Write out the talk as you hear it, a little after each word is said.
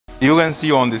You can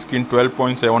see on the screen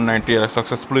 12.790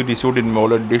 successfully received in my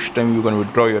wallet. This time you can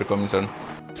withdraw your commission.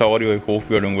 So how are you? I hope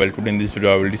you are doing well. Today in this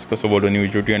video I will discuss about a new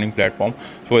usdtearning platform.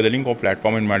 So the link of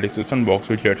platform in my description box,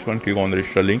 which let's go and click on the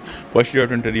register link. First you have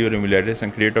to enter your email address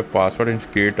and create a password and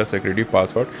create a security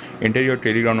password. Enter your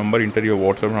Telegram number, enter your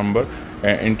WhatsApp number,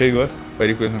 and enter your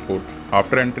verification code.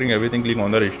 After entering everything, click on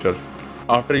the register.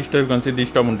 After register, you can see this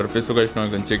top interface. So guys, now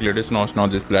you can check latest now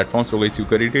this platform. So guys, you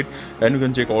create it, then you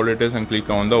can check all details and click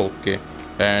on the OK.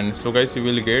 And so guys, you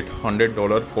will get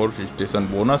 $100 for registration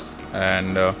bonus.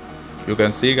 And you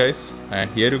can see guys, and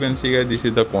here you can see guys, this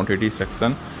is the quantity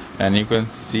section, and you can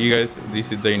see guys,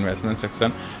 this is the investment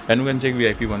section, and you can check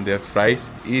VIP one. Their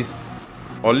price is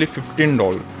only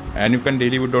 $15, and you can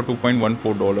daily withdraw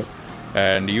 $2.14.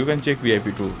 And you can check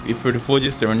VIP 2. If you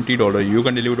deposit $70, you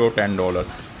can deliver $10.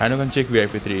 And you can check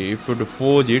VIP 3. If you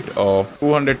deposit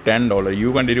 $210,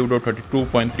 you can deliver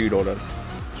 $32.3.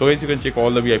 So guys, you can check all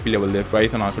the VIP level, their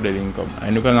price and also daily income.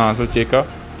 And you can also check a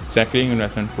cycling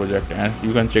investment project, and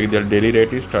you can check their daily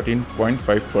rate is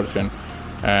 13.5%.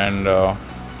 And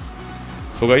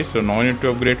so guys, so now you need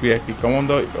to upgrade VIP. Come on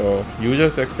the user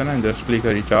section and just click a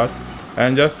recharge,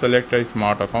 and just select a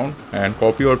smart account and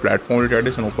copy your platform wallet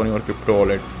address and open your crypto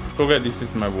wallet. So guys, this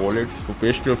is my wallet. So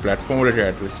paste your platform wallet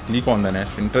address, click on the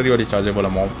next, enter your rechargeable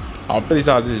amount. After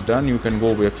recharge is done, you can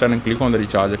go website and click on the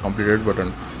recharge completed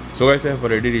button. So guys, I have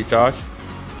already recharged.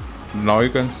 Now you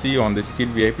can see on the screen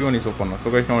VIP one is open. So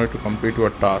guys, now I need to complete your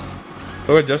task.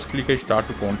 So guys, just click a start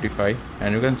to quantify,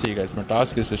 and you can see guys, my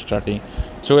task is starting.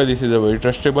 So guys, this is a very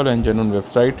trustable and genuine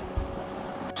website.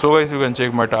 So guys, you can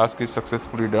check my task is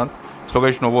successfully done. So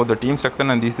guys, now about the team section,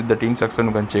 and this is the team section.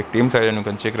 You can check team size, and you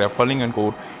can check referral link and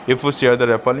code. If you share the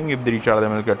referral link, if they recharge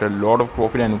them, you will get a lot of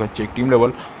profit, and you can check team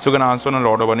level. So you can answer on a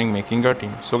lot of earning making a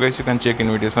team. So guys, you can check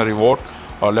invitation reward.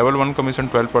 Level 1 commission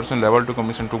 12%, level 2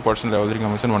 commission 2%, level 3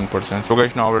 commission 1%. So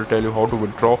guys, now I will tell you how to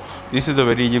withdraw. This is a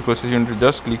very easy process. You need to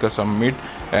just click a submit.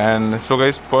 And so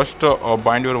guys, first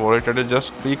bind your wallet address.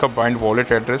 Just click a bind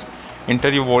wallet address, enter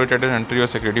your wallet address, enter your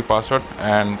security password,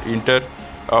 and enter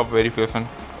a verification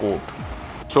code.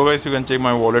 So guys, you can check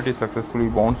my wallet is successfully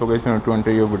bound. So guys, you need to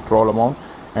enter your withdrawal amount,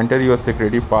 enter your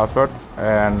security password,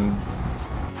 and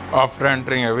after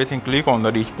entering everything, click on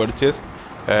the reach purchase.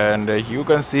 And you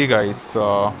can see guys,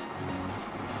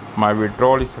 my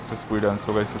withdrawal is successfully done.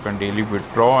 So guys, you can daily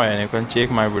withdraw, and you can check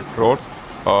my withdrawal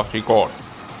record,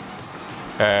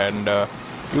 and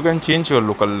you can change your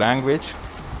local language.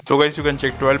 So guys, you can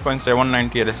check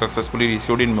 12.790 successfully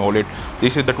received in my wallet.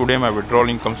 This is the today my withdrawal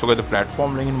income. So guys, the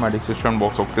platform link in my description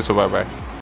box. Okay, so bye bye.